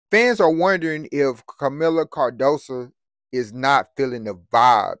Fans are wondering if Kamilla Cardoso is not feeling the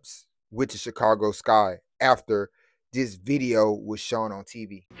vibes with the Chicago Sky after this video was shown on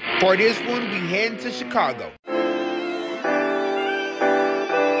TV. For this one, we heading to Chicago.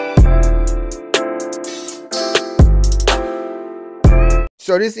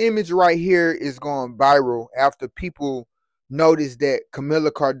 So this image right here is going viral after people noticed that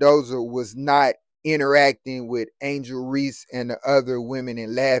Kamilla Cardoso was not interacting with Angel, Reese, and the other women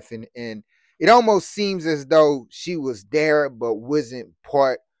and laughing. And it almost seems as though she was there but wasn't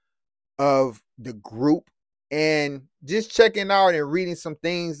part of the group. And just checking out and reading some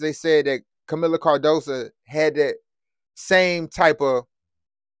things, they said that Kamilla Cardoso had that same type of,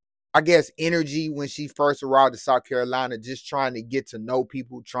 I guess, energy when she first arrived to South Carolina, just trying to get to know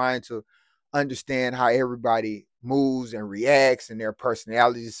people, trying to understand how everybody moves and reacts and their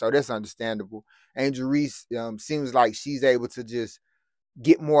personalities. So that's understandable. Angel Reese seems like she's able to just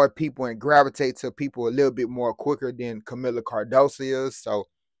get more people and gravitate to people a little bit more quicker than Kamilla Cardoso is. So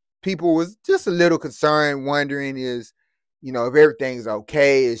people was just a little concerned, wondering is, if everything's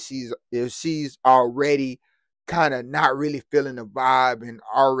okay, if she's already kind of not really feeling the vibe and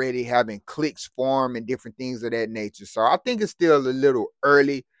already having cliques form and different things of that nature. So I think it's still a little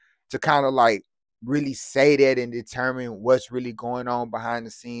early to kind of like really say that and determine what's really going on behind the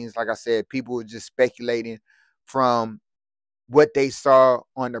scenes. Like I said, people were just speculating from what they saw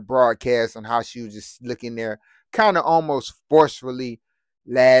on the broadcast on how she was just looking there, kind of almost forcefully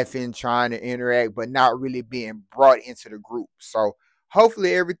laughing, trying to interact, but not really being brought into the group. So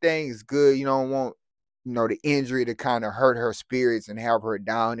hopefully everything is good. You don't want, the injury to kind of hurt her spirits and have her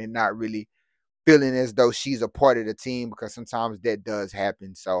down and not really feeling as though she's a part of the team, because sometimes that does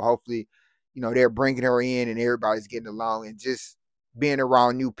happen. So hopefully, they're bringing her in and everybody's getting along, and just being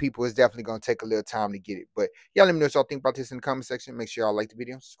around new people is definitely going to take a little time to get it. But y'all let me know what y'all think about this in the comment section. Make sure y'all like the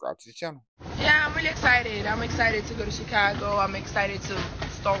video and subscribe to the channel. Yeah, I'm really excited. I'm excited to go to Chicago. I'm excited to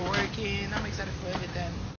start working. I'm excited for everything.